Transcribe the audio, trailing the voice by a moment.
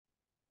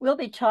We'll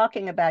be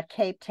talking about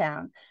Cape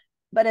Town,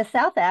 but as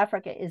South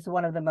Africa is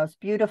one of the most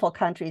beautiful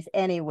countries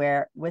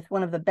anywhere with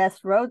one of the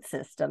best road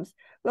systems,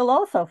 we'll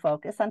also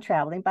focus on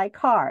traveling by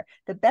car,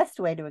 the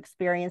best way to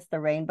experience the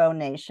Rainbow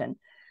Nation.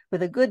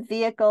 With a good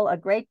vehicle, a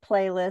great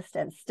playlist,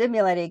 and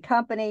stimulating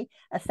company,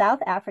 a South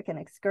African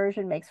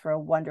excursion makes for a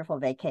wonderful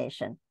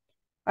vacation.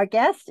 Our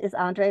guest is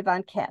Andrei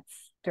Von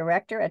Ketz,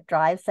 director at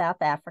Drive South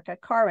Africa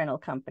Car Rental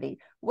Company.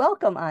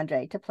 Welcome,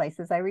 Andrei, to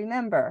Places I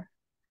Remember.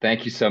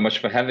 Thank you so much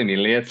for having me,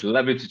 Leah. It's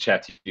lovely to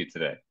chat to you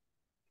today.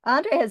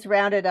 Andrei has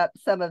rounded up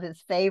some of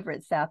his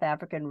favorite South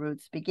African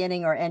routes,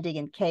 beginning or ending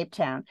in Cape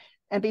Town.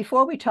 And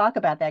before we talk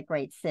about that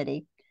great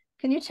city,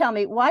 can you tell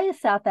me, why is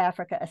South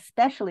Africa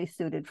especially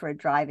suited for a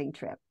driving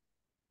trip?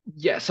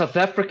 Yeah, South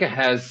Africa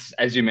has,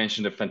 as you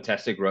mentioned, a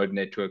fantastic road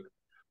network,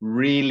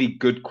 really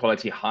good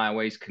quality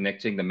highways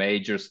connecting the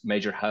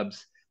major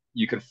hubs.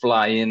 You can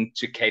fly in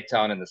to Cape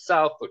Town in the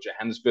south or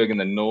Johannesburg in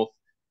the north.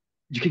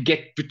 You can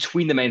get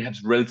between the main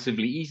hubs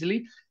relatively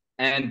easily.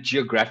 And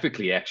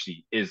geographically,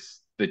 actually, is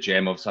the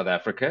gem of South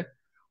Africa.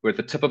 We're at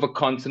the tip of a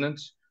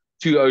continent,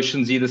 two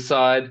oceans either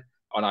side.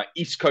 On our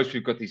east coast,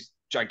 we've got these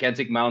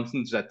gigantic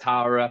mountains that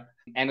tower up.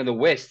 And in the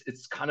west,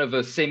 it's kind of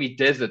a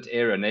semi-desert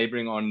area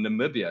neighboring on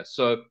Namibia.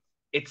 So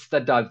it's the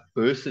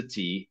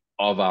diversity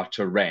of our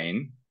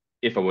terrain,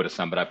 if I were to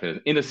sum it up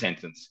in a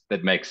sentence,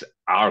 that makes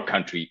our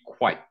country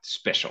quite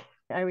special.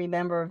 I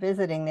remember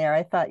visiting there.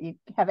 I thought you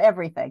have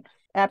everything.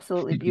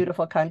 Absolutely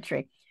beautiful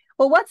country.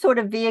 Well, what sort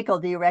of vehicle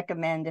do you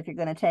recommend if you're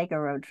going to take a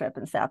road trip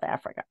in South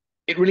Africa?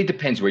 It really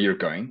depends where you're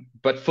going,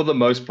 but for the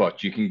most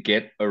part, you can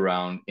get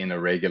around in a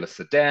regular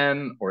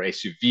sedan or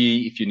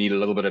SUV if you need a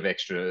little bit of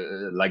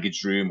extra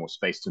luggage room or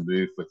space to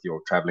move with your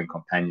traveling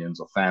companions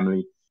or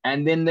family.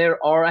 And then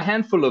there are a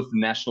handful of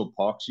national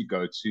parks you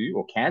go to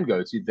or can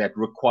go to that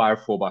require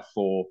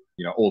 4x4,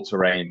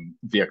 all-terrain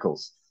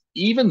vehicles.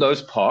 Even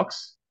those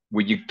parks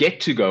where you get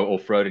to go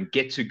off-road and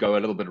get to go a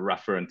little bit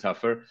rougher and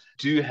tougher,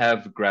 do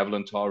have gravel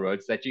and tar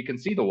roads that you can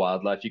see the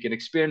wildlife. You can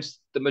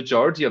experience the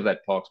majority of that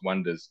park's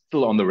wonders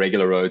still on the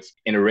regular roads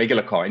in a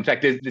regular car. In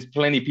fact, there's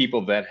plenty of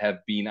people that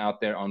have been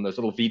out there on those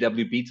little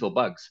VW Beetle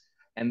bugs,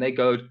 and they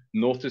go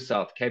north to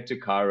south, Cape to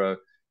Karoo.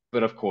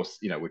 But of course,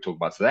 we're talking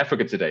about South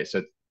Africa today.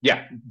 So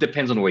yeah,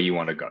 depends on where you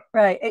want to go.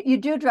 Right. You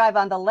do drive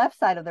on the left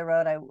side of the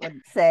road, I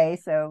would say.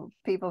 So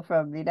people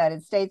from the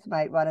United States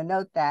might want to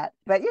note that,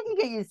 but you can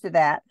get used to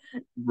that.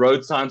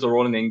 Road signs are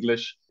all in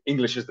English.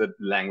 English is the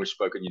language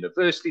spoken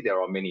universally. There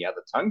are many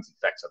other tongues. In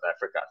fact, South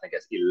Africa, I think,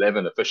 has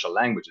 11 official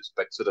languages,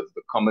 but sort of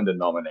the common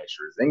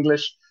denominator is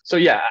English. So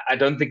yeah, I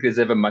don't think there's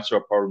ever much of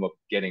a problem of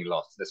getting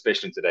lost,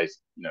 especially in today's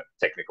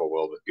technical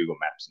world with Google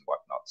Maps and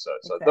whatnot. So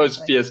Exactly.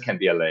 Those fears can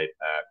be allayed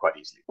quite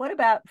easily. What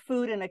about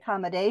food and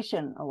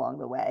accommodation along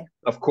the way?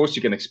 Of course,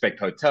 you can expect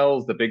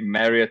hotels, the big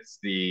Marriotts,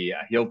 the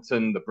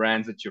Hilton, the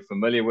brands that you're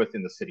familiar with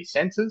in the city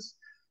centers.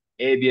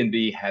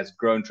 Airbnb has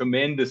grown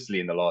tremendously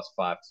in the last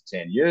 5 to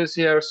 10 years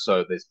here.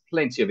 So there's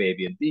plenty of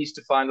Airbnbs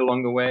to find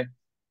along the way.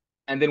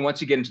 And then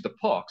once you get into the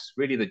parks,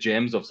 really the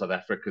gems of South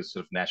Africa's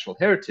sort of natural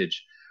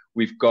heritage,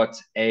 we've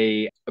got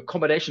a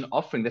accommodation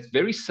offering that's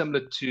very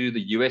similar to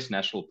the US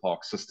national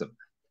park system.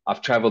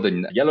 I've traveled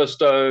in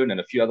Yellowstone and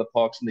a few other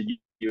parks in the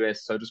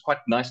US, so it was quite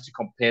nice to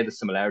compare the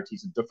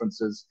similarities and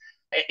differences.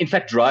 In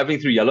fact, driving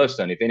through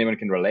Yellowstone, if anyone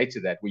can relate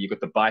to that, where you've got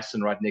the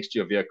bison right next to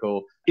your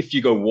vehicle, if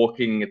you go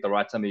walking at the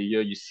right time of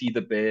year, you see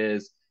the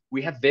bears.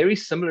 We have very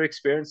similar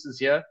experiences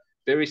here,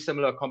 very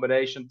similar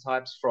accommodation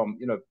types from,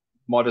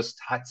 modest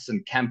huts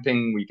and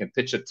camping where you can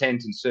pitch a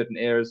tent in certain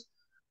areas,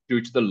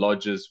 through to the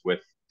lodges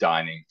with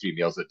dining 3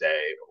 meals a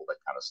day, all that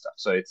kind of stuff.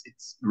 So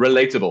it's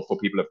relatable for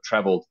people who have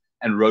traveled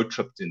and road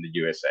tripped in the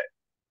USA.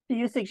 Do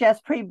you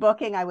suggest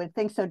pre-booking? I would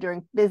think so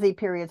during busy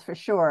periods for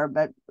sure,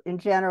 but in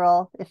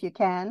general, if you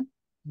can.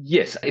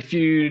 Yes, if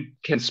you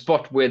can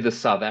spot where the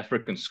South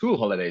African school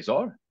holidays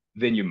are,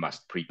 then you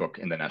must pre-book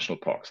in the national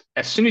parks.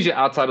 As soon as you're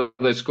outside of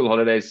those school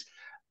holidays,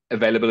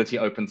 availability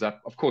opens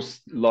up. Of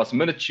course, last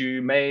minute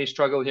you may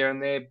struggle here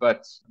and there,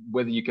 but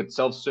whether you could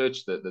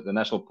self-search, the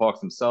national parks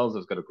themselves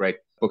have got a great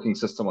booking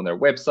system on their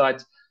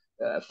website.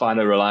 Find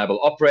a reliable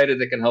operator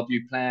that can help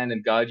you plan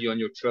and guide you on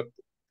your trip,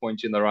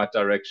 point you in the right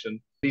direction.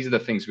 These are the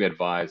things we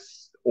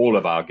advise all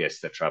of our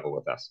guests that travel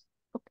with us.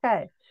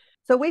 Okay.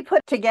 So we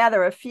put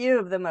together a few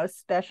of the most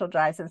special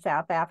drives in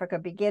South Africa,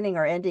 beginning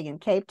or ending in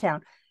Cape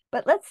Town.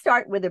 But let's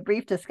start with a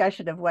brief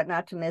discussion of what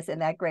not to miss in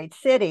that great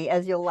city,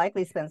 as you'll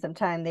likely spend some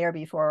time there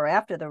before or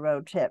after the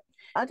road trip.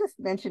 I'll just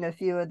mention a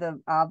few of the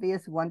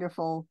obvious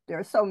wonderful, there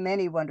are so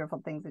many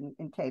wonderful things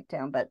in Cape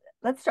Town, but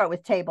let's start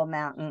with Table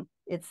Mountain.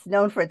 It's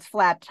known for its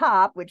flat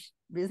top, which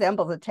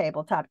resembles a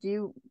tabletop. Do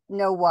you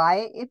know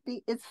why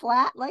it's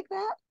flat like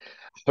that?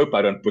 I hope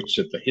I don't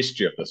butcher the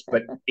history of this,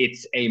 but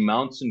it's a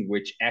mountain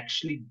which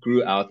actually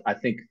grew out, I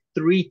think,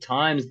 3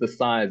 times the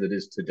size it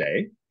is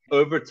today.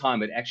 Over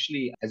time, it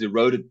actually has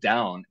eroded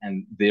down,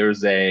 and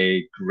there's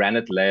a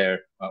granite layer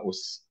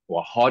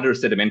or harder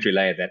sedimentary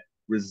layer that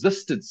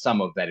resisted some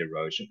of that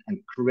erosion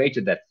and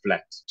created that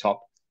flat top.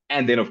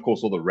 And then, of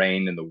course, all the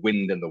rain and the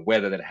wind and the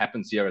weather that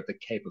happens here at the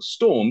Cape of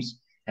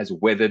Storms has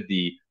weathered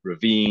the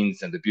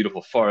ravines and the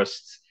beautiful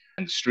forests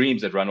and the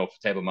streams that run off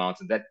Table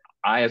Mountain that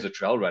I, as a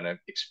trail runner,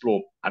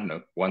 explore, I don't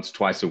know, once,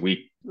 twice a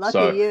week. Lucky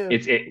So you.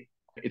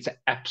 it's an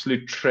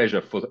absolute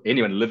treasure for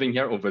anyone living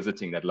here or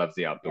visiting that loves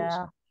the outdoors.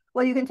 Yeah.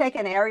 Well, you can take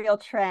an aerial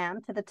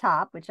tram to the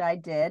top, which I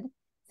did.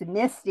 It's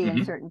misty in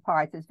Mm-hmm. certain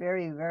parts. It's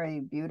very, very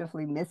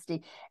beautifully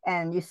misty.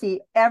 And you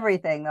see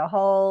everything, the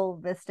whole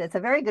vista. It's a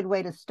very good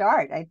way to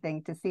start, I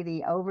think, to see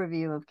the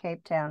overview of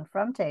Cape Town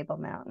from Table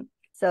Mountain.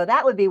 So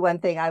that would be one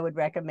thing I would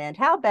recommend.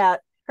 How about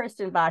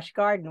Kirstenbosch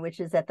Garden, which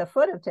is at the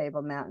foot of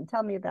Table Mountain?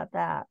 Tell me about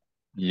that.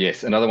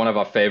 Yes, another one of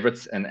our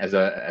favorites. And as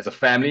a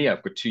family,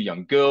 I've got two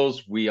young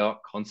girls. We are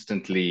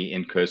constantly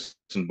in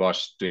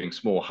Kirstenbosch doing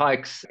small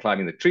hikes,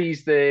 climbing the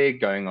trees there,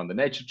 going on the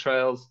nature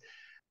trails.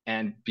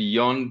 And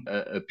beyond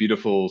a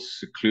beautiful,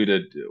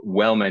 secluded,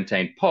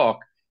 well-maintained park,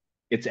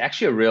 it's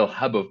actually a real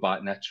hub of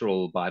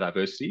natural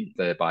biodiversity.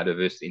 The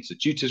Biodiversity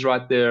Institute is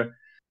right there.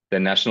 The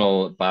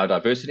National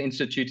Biodiversity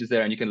Institute is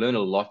there, and you can learn a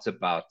lot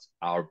about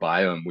our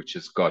biome, which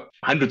has got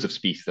hundreds of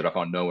species that are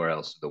found nowhere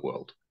else in the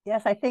world.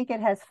 Yes, I think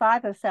it has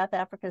 5 of South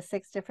Africa's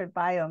 6 different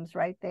biomes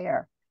right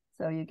there.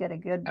 So you get a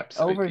good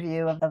Absolutely.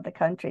 overview of the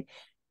country.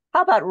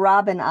 How about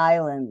Robben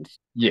Island?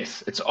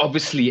 Yes, it's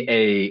obviously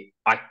a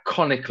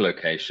iconic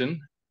location,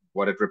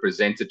 what it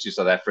represented to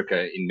South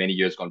Africa in many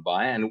years gone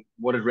by, and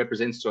what it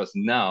represents to us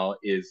now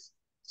is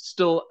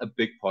still a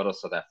big part of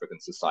South African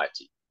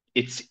society.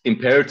 It's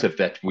imperative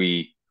that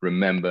we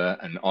remember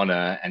and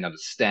honor and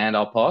understand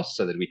our past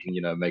so that we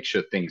can, make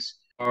sure things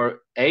are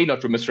A,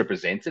 not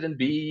misrepresented, and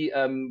B,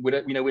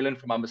 we learn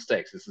from our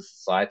mistakes as a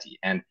society.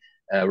 And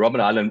Robben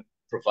Island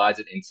provides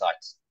an insight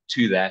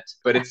to that,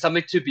 but it's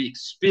something to be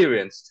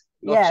experienced,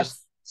 not Yes.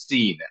 just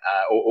seen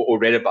or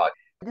read about.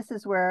 This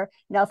is where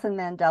Nelson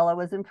Mandela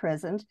was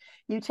imprisoned.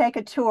 You take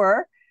a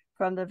tour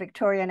from the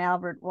Victoria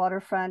Albert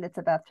Waterfront. It's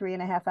about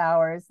 3.5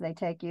 hours. They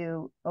take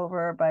you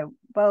over by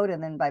boat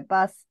and then by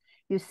bus.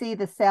 You see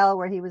the cell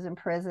where he was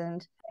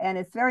imprisoned, and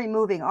it's very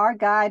moving. Our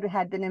guide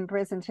had been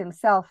imprisoned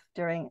himself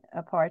during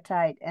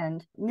apartheid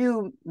and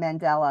knew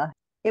Mandela.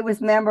 It was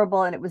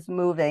memorable and it was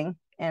moving,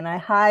 and I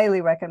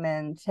highly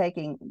recommend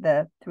taking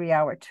the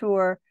 3-hour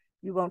tour.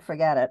 You won't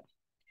forget it.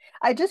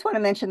 I just want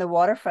to mention the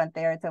waterfront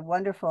there. It's a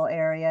wonderful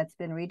area. It's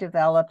been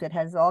redeveloped. It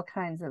has all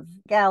kinds of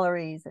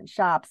galleries and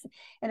shops.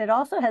 And it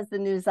also has the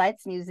new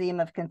Zeitz Museum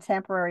of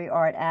Contemporary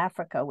Art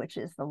Africa, which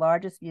is the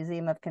largest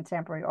museum of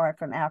contemporary art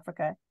from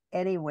Africa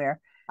anywhere.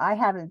 I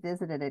haven't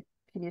visited it.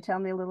 Can you tell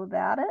me a little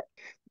about it?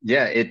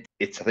 Yeah,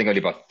 it's I think only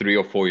about 3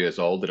 or 4 years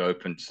old. It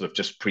opened sort of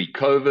just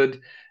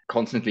pre-COVID,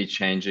 constantly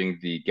changing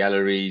the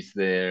galleries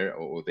there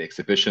or the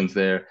exhibitions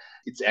there.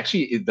 It's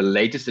actually the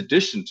latest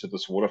addition to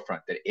this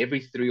waterfront that every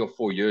 3 or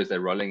 4 years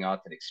they're rolling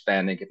out and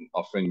expanding it and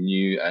offering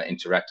new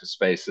interactive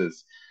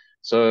spaces.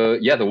 So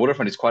yeah, the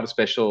waterfront is quite a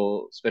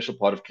special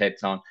part of Cape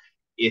Town.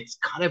 It's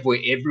kind of where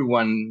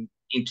everyone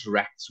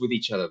interacts with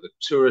each other, the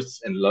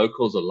tourists and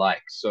locals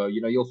alike. So,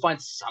 you'll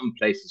find some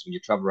places when you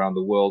travel around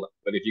the world,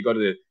 but if you go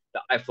to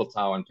the Eiffel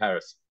Tower in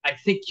Paris, I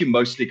think you're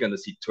mostly going to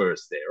see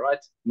tourists there, right?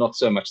 Not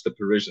so much the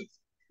Parisians.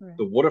 Right.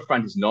 The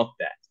waterfront is not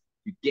that.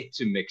 You get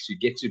to mix, you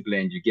get to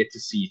blend, you get to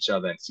see each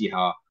other and see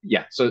how,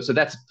 yeah. So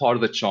that's part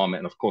of the charm.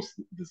 And of course,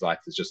 the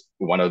Zeitz is just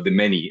one of the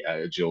many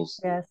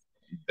jewels yes.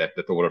 that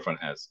the waterfront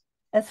has.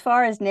 As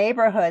far as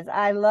neighborhoods,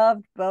 I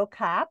loved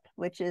Bo-Kaap,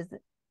 which is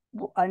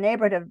a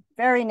neighborhood of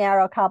very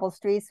narrow cobble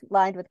streets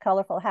lined with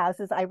colorful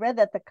houses. I read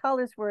that the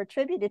colors were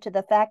attributed to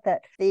the fact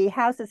that the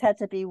houses had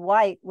to be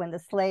white when the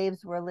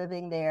slaves were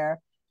living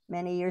there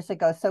many years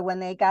ago. So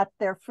when they got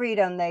their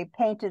freedom, they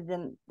painted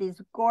in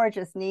these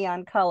gorgeous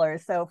neon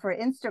colors. So for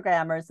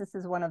Instagrammers, this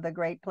is one of the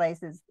great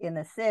places in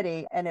the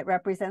city, and it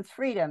represents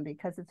freedom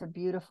because it's a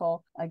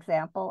beautiful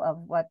example of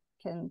what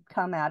can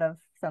come out of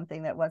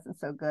something that wasn't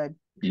so good.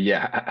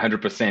 Yeah,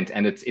 100%.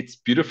 And it's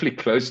beautifully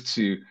close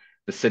to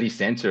the city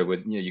center where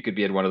you could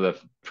be at one of the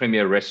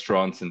premier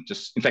restaurants, and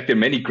just in fact there are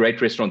many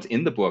great restaurants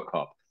in the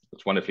Bo-Kaap.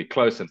 It's wonderfully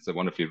close and it's a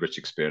wonderfully rich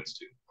experience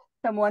too.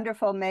 Some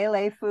wonderful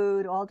Malay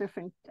food, all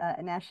different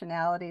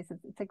nationalities.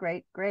 It's a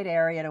great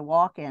area to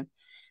walk in.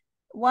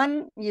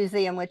 One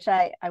museum which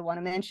I want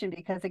to mention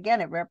because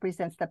again it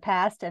represents the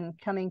past and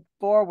coming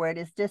forward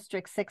is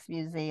District 6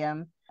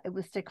 Museum. It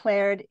was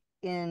declared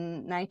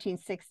in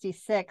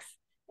 1966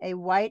 a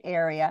white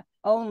area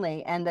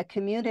only, and the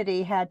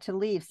community had to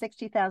leave.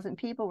 60,000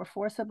 people were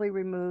forcibly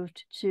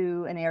removed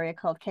to an area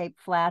called Cape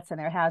Flats, and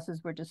their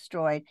houses were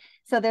destroyed.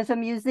 So there's a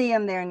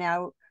museum there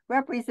now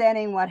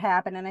representing what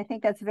happened, and I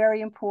think that's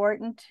very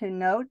important to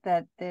note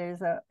that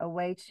there's a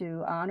way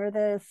to honor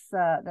this,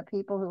 the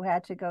people who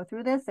had to go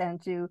through this,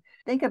 and to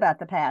think about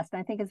the past.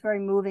 And I think it's very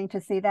moving to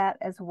see that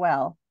as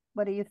well.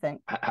 What do you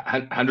think?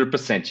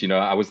 100%.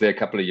 I was there a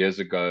couple of years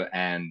ago,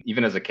 and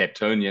even as a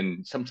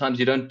Capetonian, sometimes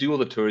you don't do all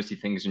the touristy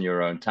things in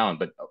your own town.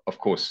 But of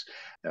course,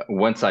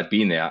 once I'd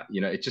been there,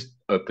 it just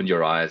opened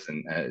your eyes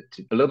and a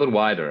little bit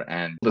wider,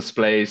 and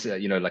displays,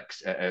 like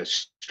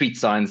street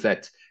signs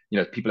that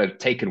people had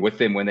taken with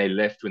them when they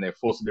left, when they were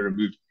forcibly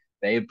removed.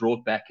 They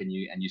brought back, and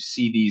you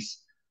see these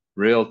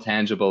real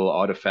tangible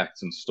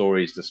artifacts and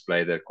stories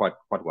displayed there quite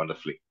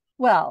wonderfully.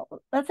 Well,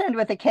 let's end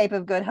with the Cape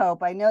of Good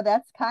Hope. I know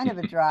that's kind of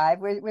a drive.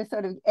 We're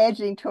sort of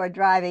edging toward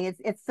driving.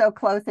 It's so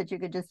close that you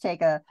could just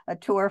take a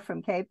tour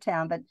from Cape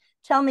Town. But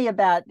tell me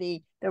about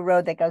the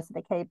road that goes to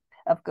the Cape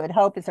of Good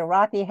Hope. It's a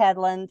rocky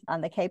headland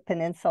on the Cape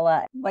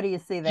Peninsula. What do you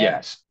see there?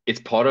 Yes, it's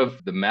part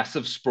of the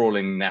massive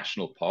sprawling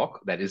national park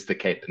that is the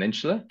Cape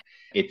Peninsula.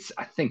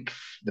 I think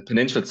the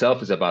peninsula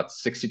itself is about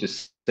 60 to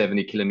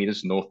 70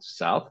 kilometers north to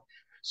south.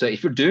 So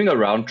if you're doing a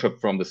round trip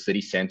from the city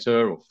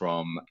center or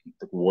from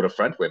the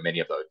waterfront, where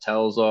many of the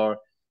hotels are,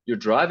 you're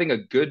driving a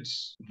good,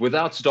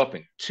 without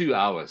stopping, 2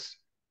 hours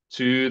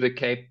to the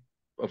Cape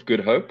of Good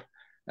Hope,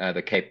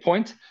 the Cape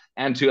Point,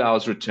 and 2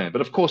 hours return.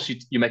 But of course,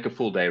 you make a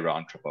full day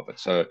round trip of it.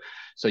 So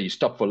you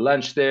stop for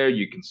lunch there.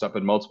 You can stop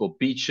at multiple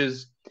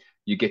beaches.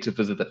 You get to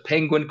visit the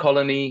penguin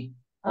colony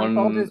on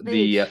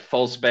the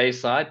False Bay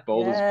side,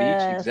 Boulders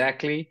Beach,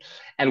 exactly.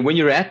 And when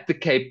you're at the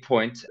Cape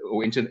Point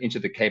or into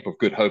the Cape of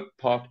Good Hope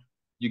Park,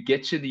 you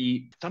get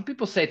to some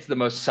people say it's the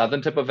most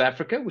southern tip of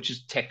Africa, which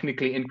is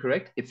technically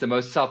incorrect. It's the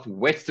most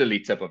southwesterly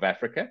tip of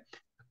Africa,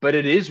 but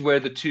it is where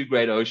the two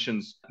great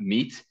oceans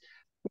meet.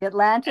 The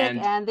Atlantic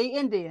and the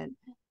Indian.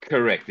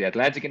 Correct. The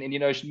Atlantic and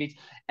Indian Ocean meet.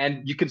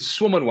 And you can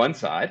swim on one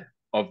side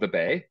of the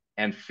bay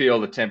and feel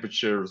the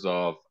temperatures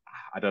of,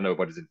 I don't know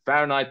what is in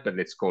Fahrenheit, but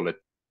let's call it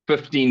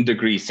 15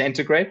 degrees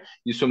centigrade.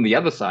 You swim the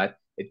other side,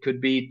 it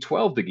could be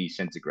 12 degrees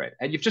centigrade.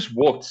 And you've just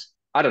walked,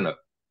 I don't know,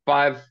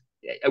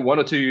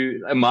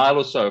 a mile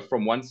or so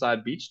from one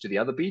side beach to the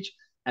other beach.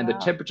 And the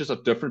temperatures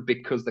are different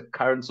because the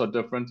currents are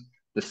different.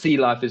 The sea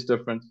life is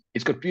different.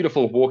 It's got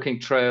beautiful walking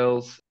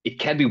trails. It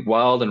can be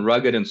wild and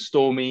rugged and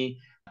stormy,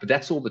 but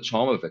that's all the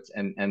charm of it.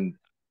 And I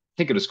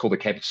think it was called the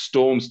Cape of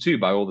Storms too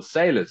by all the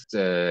sailors.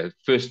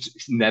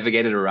 First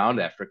navigated around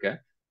Africa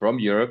from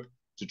Europe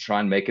to try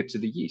and make it to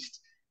the east.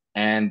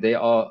 And there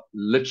are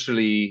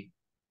literally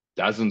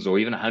dozens or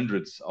even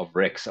hundreds of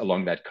wrecks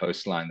along that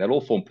coastline that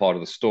all form part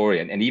of the story.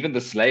 And even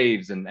the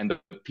slaves and the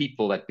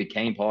people that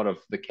became part of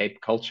the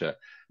Cape culture,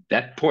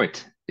 that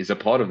point is a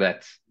part of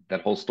that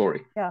whole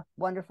story. Yeah,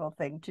 wonderful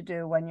thing to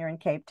do when you're in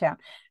Cape Town.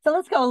 So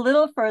let's go a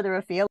little further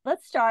afield.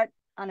 Let's start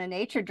on a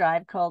nature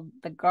drive called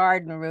the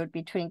Garden Route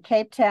between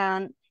Cape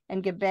Town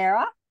and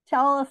Gibera.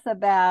 Tell us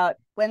about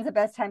when's the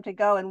best time to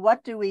go and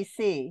what do we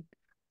see?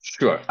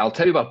 Sure. I'll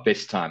tell you about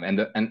best time.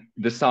 And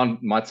this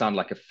might sound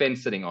like a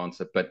fence-sitting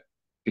answer, but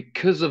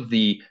because of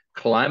the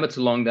climate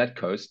along that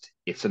coast,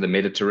 it's in the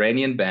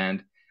Mediterranean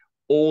band,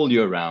 all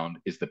year round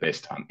is the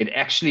best time. It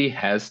actually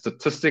has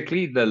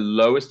statistically the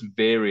lowest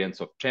variance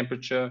of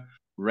temperature,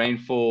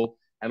 rainfall,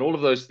 and all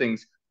of those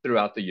things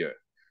throughout the year.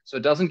 So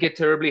it doesn't get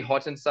terribly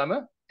hot in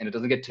summer and it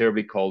doesn't get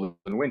terribly cold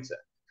in winter.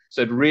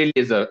 So it really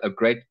is a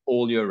great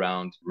all year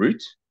round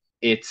route.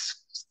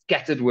 It's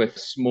scattered with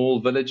small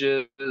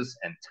villages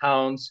and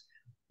towns.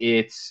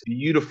 It's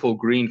beautiful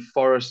green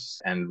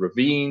forests and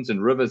ravines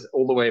and rivers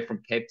all the way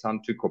from Cape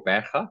Town to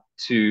Gqeberha,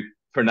 to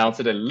pronounce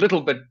it a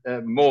little bit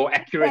more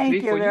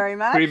accurately. Thank you very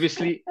much.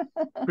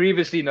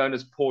 Previously known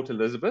as Port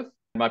Elizabeth.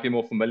 It might be a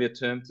more familiar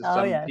term to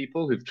some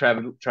people who've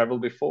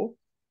traveled before.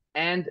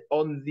 And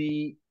on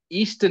the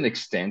eastern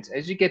extent,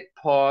 as you get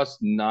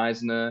past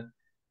Knysna,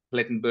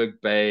 Plettenberg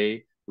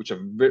Bay, which are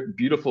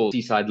beautiful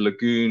seaside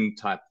lagoon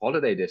type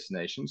holiday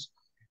destinations,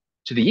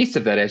 to the east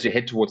of that, as you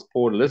head towards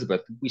Port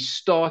Elizabeth, we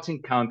start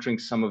encountering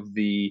some of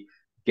the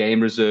game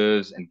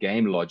reserves and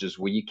game lodges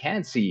where you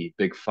can see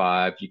Big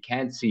Five, you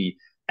can see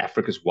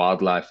Africa's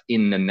wildlife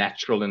in a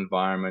natural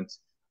environment.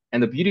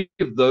 And the beauty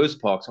of those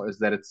parks is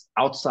that it's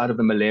outside of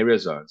the malaria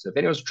zone. So if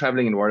anyone's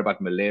traveling and worried about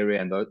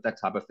malaria and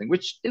that type of thing,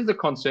 which is a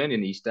concern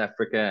in East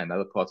Africa and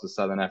other parts of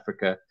Southern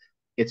Africa,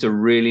 it's a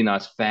really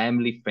nice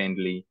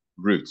family-friendly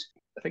route.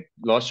 I think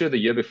last year, the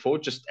year before,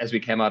 just as we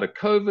came out of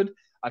COVID,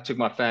 I took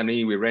my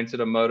family, we rented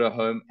a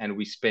motorhome, and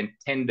we spent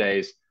 10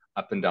 days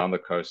up and down the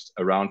coast,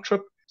 a round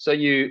trip. So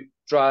you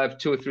drive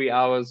 2 or 3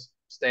 hours,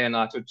 stay a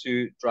night or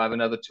two, drive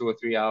another 2 or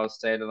 3 hours,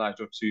 stay a night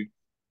or two.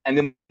 And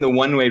then the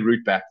one-way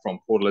route back from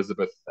Port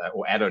Elizabeth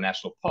or Addo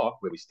National Park,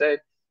 where we stayed,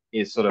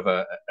 is sort of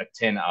a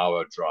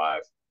 10-hour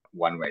drive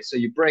one way. So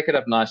you break it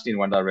up nicely in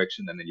one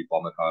direction, and then you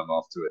bomb it home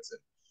afterwards.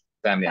 And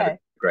family had a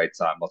great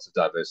time, lots of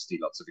diversity,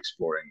 lots of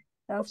exploring.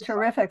 Sounds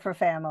terrific for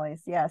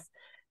families, yes.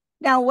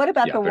 Now, what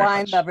about the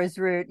wine lovers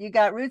route? You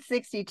got Route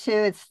 62.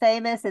 It's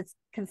famous. It's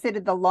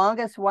considered the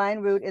longest wine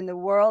route in the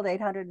world,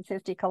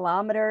 850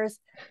 kilometers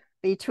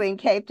between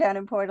Cape Town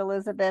and Port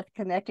Elizabeth,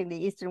 connecting the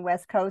east and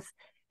west coast.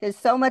 There's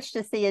so much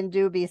to see and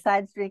do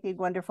besides drinking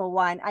wonderful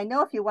wine. I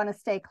know if you want to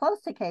stay close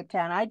to Cape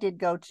Town, I did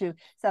go to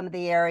some of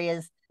the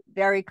areas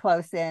very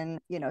close in,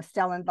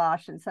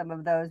 Stellenbosch and some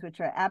of those, which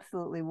are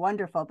absolutely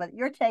wonderful. But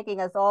you're taking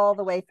us all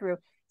the way through,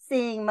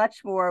 seeing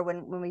much more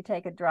when we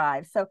take a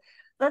drive. So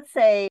let's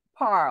say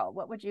Paarl.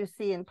 What would you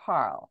see in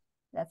Paarl?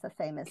 That's a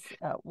famous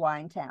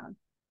wine town.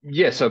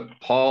 Yeah, so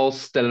Paarl,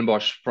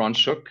 Stellenbosch,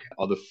 Franschhoek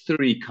are the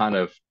three kind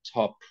of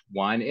top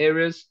wine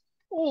areas,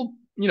 all,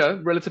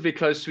 relatively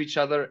close to each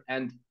other.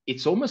 And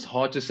it's almost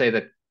hard to say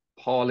that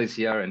Paul is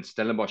here and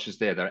Stellenbosch is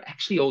there. They're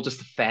actually all just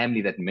a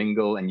family that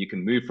mingle, and you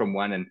can move from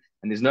one, and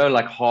there's no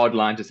like hard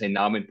line to say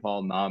now I'm in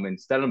Paul, now I'm in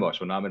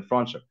Stellenbosch, or now I'm in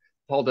Franschhoek.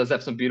 Paul does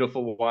have some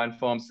beautiful wine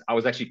farms. I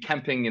was actually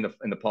camping in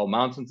the Paul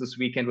Mountains this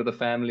weekend with a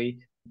family.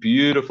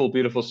 Beautiful,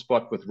 beautiful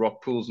spot with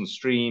rock pools and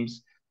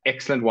streams.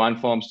 Excellent wine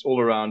farms all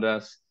around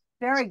us.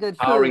 Very good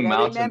food. Towering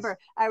mountains.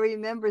 I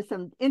remember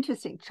some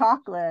interesting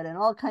chocolate and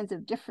all kinds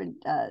of different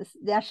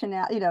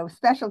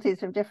specialties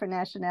from different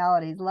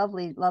nationalities.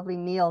 Lovely, lovely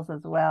meals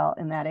as well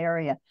in that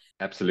area.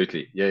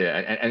 Absolutely. Yeah.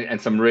 And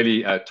some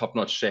really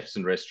top-notch chefs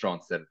and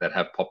restaurants that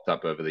have popped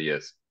up over the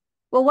years.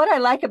 Well, what I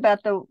like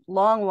about the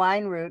long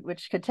wine route,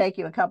 which could take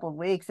you a couple of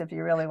weeks if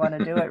you really want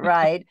to do it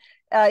right,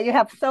 you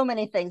have so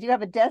many things. You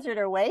have a desert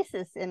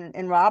oasis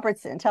in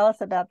Robertson. Tell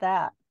us about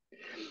that.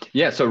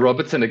 Yeah, so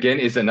Robertson again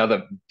is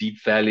another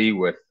deep valley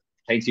with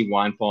plenty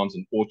wine farms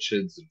and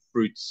orchards and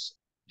fruits.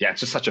 Yeah, it's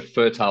just such a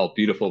fertile,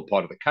 beautiful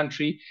part of the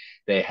country.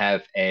 They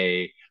have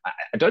I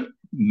don't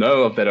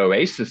know of that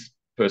oasis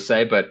per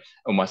se,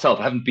 or myself,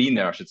 I haven't been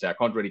there, I should say. I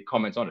can't really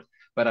comment on it.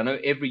 But I know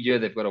every year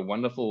they've got a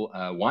wonderful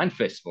wine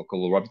festival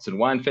called the Robertson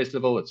Wine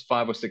Festival. It's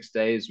 5 or 6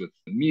 days with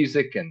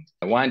music and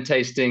wine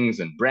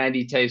tastings and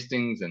brandy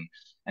tastings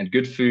and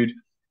good food.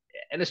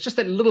 And it's just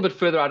a little bit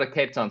further out of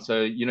Cape Town.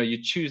 So,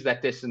 you choose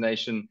that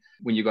destination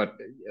when you got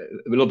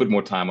a little bit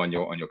more time on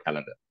your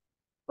calendar.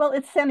 Well,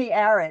 it's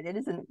semi-arid. It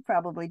isn't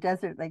probably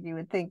desert like you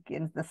would think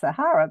in the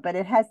Sahara, but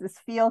it has this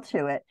feel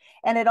to it.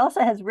 And it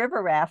also has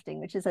river rafting,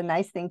 which is a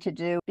nice thing to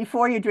do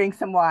before you drink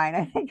some wine.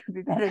 I think it would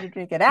be better to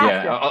drink it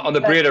after. Yeah, on the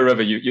Breda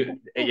River,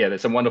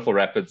 there's some wonderful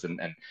rapids and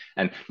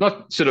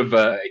not sort of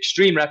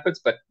extreme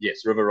rapids, but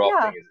yes, river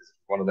rafting is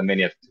one of the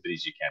many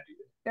activities you can do.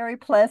 Very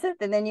pleasant.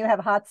 And then you have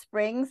hot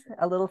springs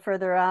a little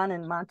further on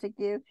in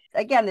Montague.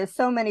 Again, there's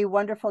so many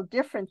wonderful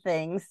different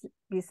things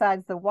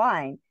besides the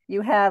wine.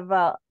 You have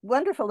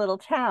wonderful little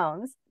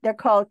towns. They're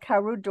called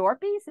Karoo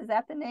dorpies. Is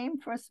that the name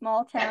for a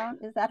small town?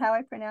 Is that how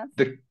I pronounce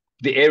it?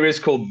 The area is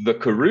called the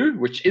Karoo,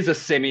 which is a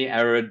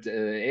semi-arid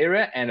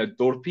area, and a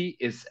dorpie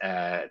is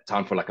a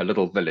town for like a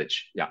little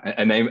village. Yeah,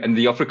 and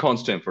the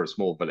Afrikaans term for a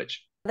small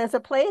village. There's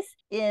a place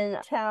in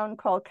a town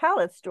called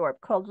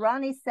Calitzdorp called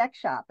Ronnie's Sex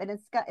Shop, and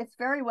it's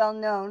very well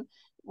known.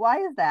 Why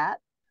is that?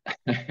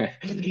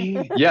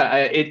 Yeah,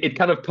 it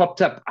kind of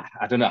popped up,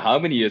 I don't know how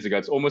many years ago.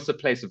 It's almost a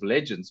place of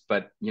legends,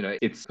 but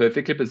it's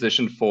perfectly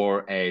positioned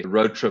for a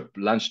road trip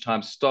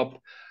lunchtime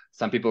stop.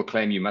 Some people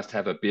claim you must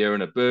have a beer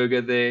and a burger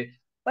there.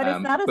 But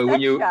it's not a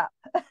sex shop.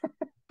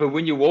 But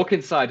when you walk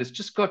inside, it's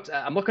just got,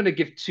 I'm not going to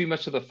give too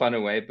much of the fun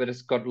away, but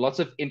it's got lots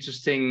of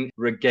interesting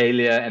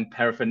regalia and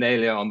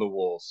paraphernalia on the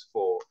walls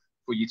for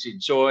you to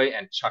enjoy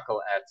and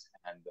chuckle at.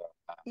 And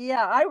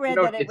yeah, I read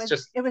that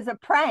it was a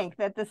prank,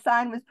 that the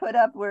sign was put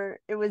up where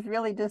it was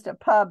really just a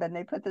pub, and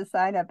they put the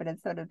sign up and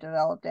it sort of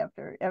developed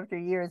after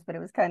years, but it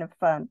was kind of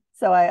fun.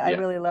 So I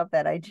really love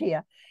that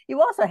idea. You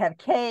also have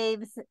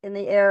caves in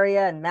the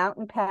area and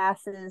mountain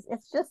passes.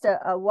 It's just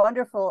a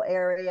wonderful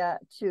area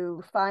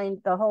to find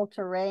the whole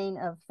terrain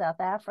of South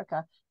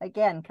Africa.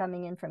 Again,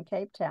 coming in from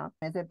Cape Town.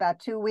 Is it about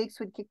 2 weeks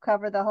would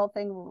cover the whole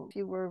thing if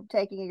you were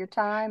taking your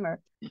time? Or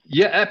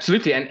yeah,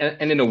 absolutely.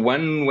 And in a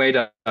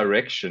one-way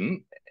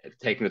direction,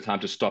 taking the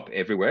time to stop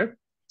everywhere,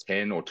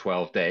 10 or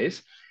 12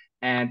 days.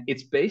 And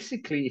it's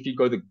basically, if you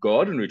go the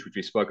garden route, which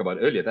we spoke about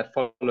earlier, that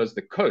follows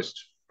the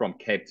coast from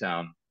Cape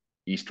Town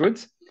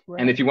eastwards.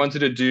 Right. And if you wanted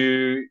to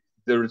do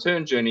the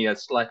return journey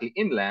as slightly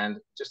inland,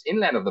 just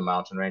inland of the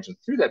mountain range and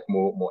through that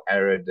more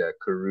arid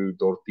Karoo,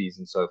 Dorpies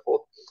and so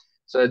forth.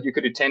 So you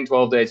could do 10,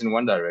 12 days in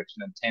one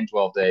direction and 10,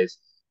 12 days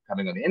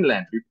coming on the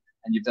inland route.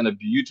 And you've done a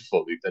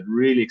beautiful loop that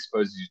really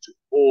exposes you to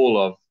all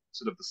of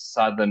sort of the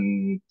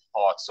southern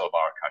parts of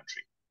our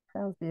country.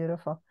 Sounds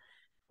beautiful.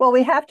 Well,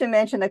 we have to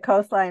mention the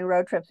coastline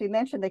road trips. We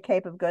mentioned the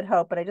Cape of Good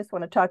Hope, but I just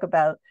want to talk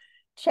about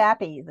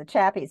the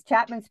Chappies,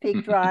 Chapman's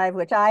Peak Drive,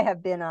 which I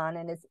have been on,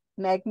 and it's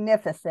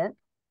magnificent.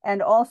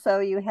 And also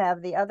you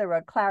have the other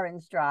road,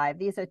 Clarence Drive.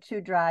 These are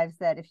two drives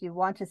that if you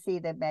want to see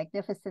the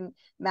magnificent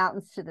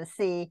mountains to the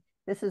sea,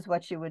 this is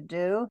what you would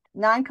do.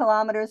 9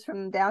 kilometers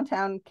from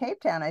downtown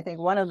Cape Town, I think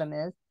one of them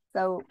is.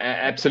 So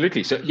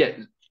absolutely. So yeah,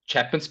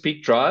 Chapman's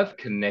Peak Drive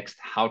connects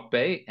Hout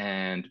Bay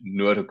and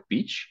Noordhoek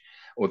Beach,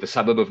 or the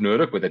suburb of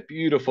Noordhoek, with that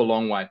beautiful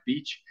long white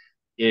beach.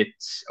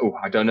 It's,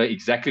 I don't know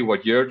exactly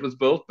what year it was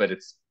built, but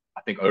it's,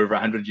 I think, over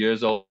 100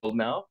 years old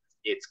now.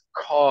 It's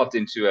carved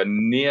into a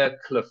near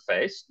cliff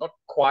face, not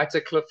quite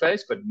a cliff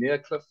face, but near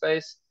cliff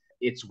face.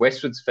 It's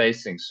westwards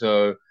facing.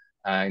 So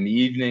in the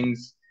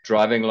evenings,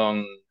 driving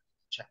along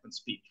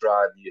Chapman's Peak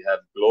Drive, you have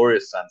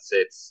glorious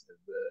sunsets,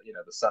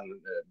 the sun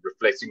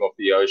reflecting off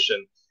the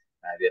ocean,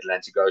 the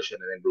Atlantic Ocean,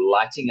 and then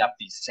lighting up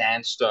these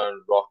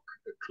sandstone rock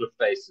cliff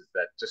faces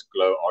that just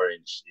glow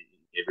orange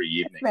every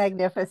evening. It's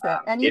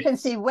magnificent. And you can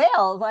see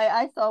whales.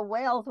 I saw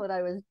whales when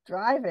I was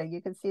driving.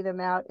 You can see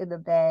them out in the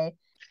bay.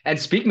 And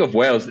speaking of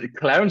whales,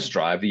 Clarence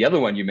Drive, the other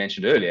one you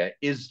mentioned earlier,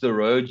 is the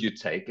road you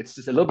take. It's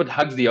just a little bit,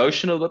 hugs the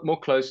ocean a little bit more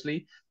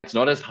closely. It's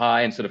not as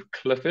high and sort of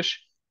cliffish,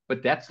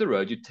 but that's the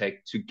road you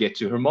take to get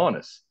to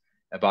Hermanus.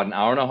 About an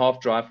hour and a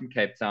half drive from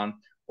Cape Town,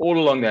 all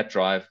along that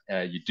drive,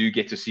 you do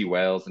get to see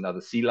whales and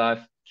other sea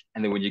life.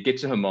 And then when you get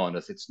to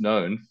Hermanus, it's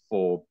known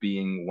for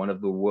being one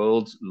of the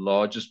world's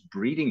largest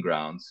breeding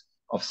grounds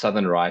of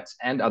southern rights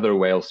and other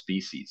whale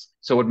species.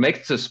 So what makes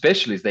it so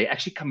special is they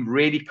actually come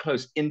really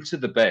close into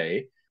the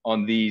bay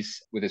on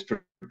these, with these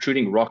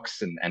protruding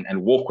rocks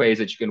and walkways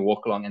that you can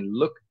walk along and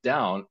look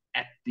down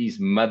at these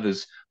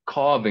mothers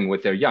calving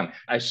with their young.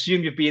 I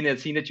assume you've been there and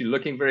seen it. You're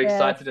looking very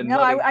excited and no,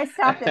 nodding. I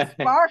stopped at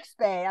Sparks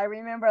Bay. I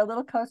remember a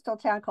little coastal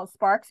town called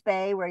Sparks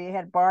Bay where you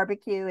had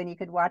barbecue and you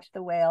could watch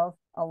the whales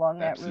along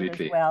that route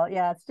as well.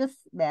 Yeah, it's just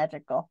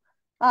magical.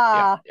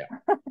 Yeah.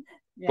 Yeah.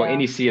 For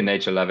any sea and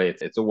nature lover,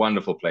 it's a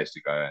wonderful place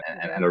to go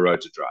and a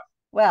road to drive.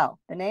 Well,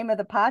 the name of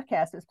the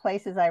podcast is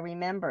Places I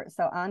Remember.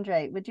 So,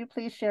 Andrei, would you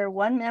please share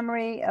one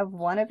memory of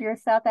one of your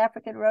South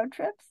African road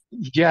trips?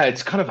 Yeah,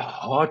 it's kind of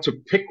hard to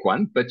pick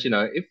one, but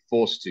if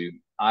forced to,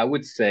 I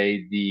would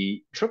say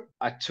the trip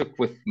I took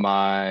with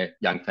my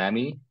young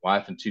family,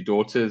 wife and two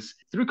daughters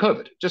through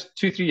COVID, just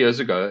 2, 3 years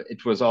ago.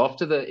 It was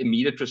after the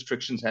immediate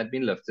restrictions had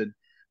been lifted,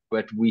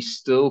 but we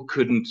still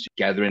couldn't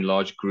gather in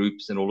large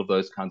groups and all of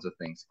those kinds of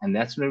things. And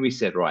that's when we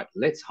said, right,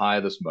 let's hire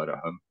this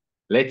motorhome.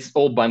 Let's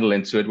all bundle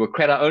into it. We'll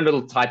create our own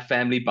little tight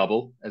family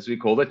bubble, as we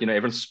call it.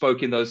 Everyone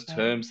spoke in those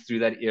terms through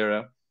that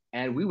era.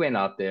 And we went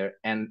out there.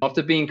 And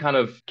after being kind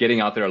of getting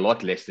out there a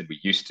lot less than we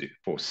used to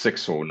for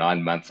 6 or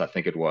 9 months, I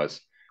think it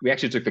was, we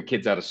actually took the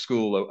kids out of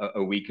school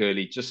a week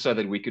early just so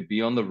that we could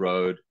be on the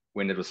road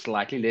when it was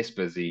slightly less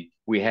busy.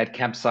 We had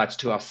campsites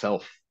to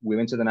ourselves. We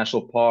went to the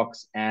national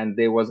parks, and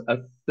there was a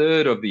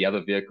third of the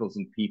other vehicles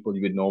and people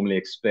you would normally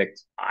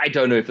expect. I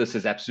don't know if this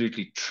is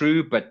absolutely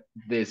true, but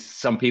there's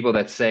some people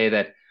that say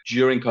that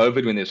during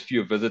COVID, when there's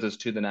fewer visitors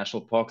to the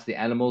national parks, the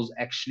animals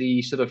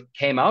actually sort of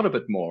came out a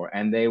bit more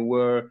and they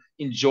were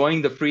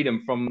enjoying the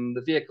freedom from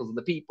the vehicles and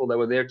the people that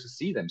were there to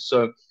see them.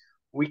 So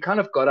we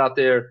kind of got out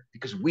there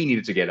because we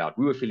needed to get out.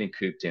 We were feeling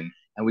cooped in,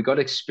 and we got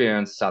to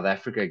experience South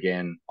Africa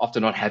again after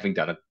not having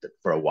done it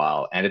for a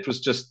while. And it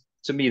was just,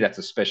 to me, that's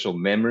a special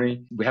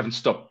memory. We haven't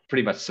stopped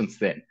pretty much since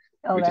then.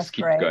 We just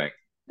keep going.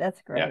 That's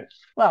great. Yeah.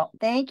 Well,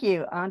 thank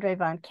you, Andrei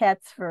Von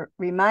Ketz, for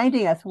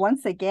reminding us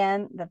once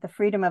again that the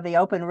freedom of the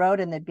open road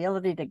and the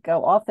ability to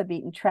go off the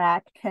beaten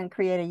track can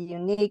create a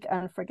unique,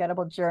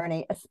 unforgettable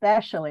journey,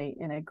 especially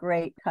in a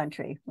great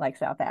country like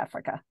South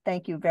Africa.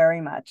 Thank you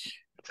very much.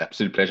 It's an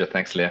absolute pleasure.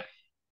 Thanks, Leah.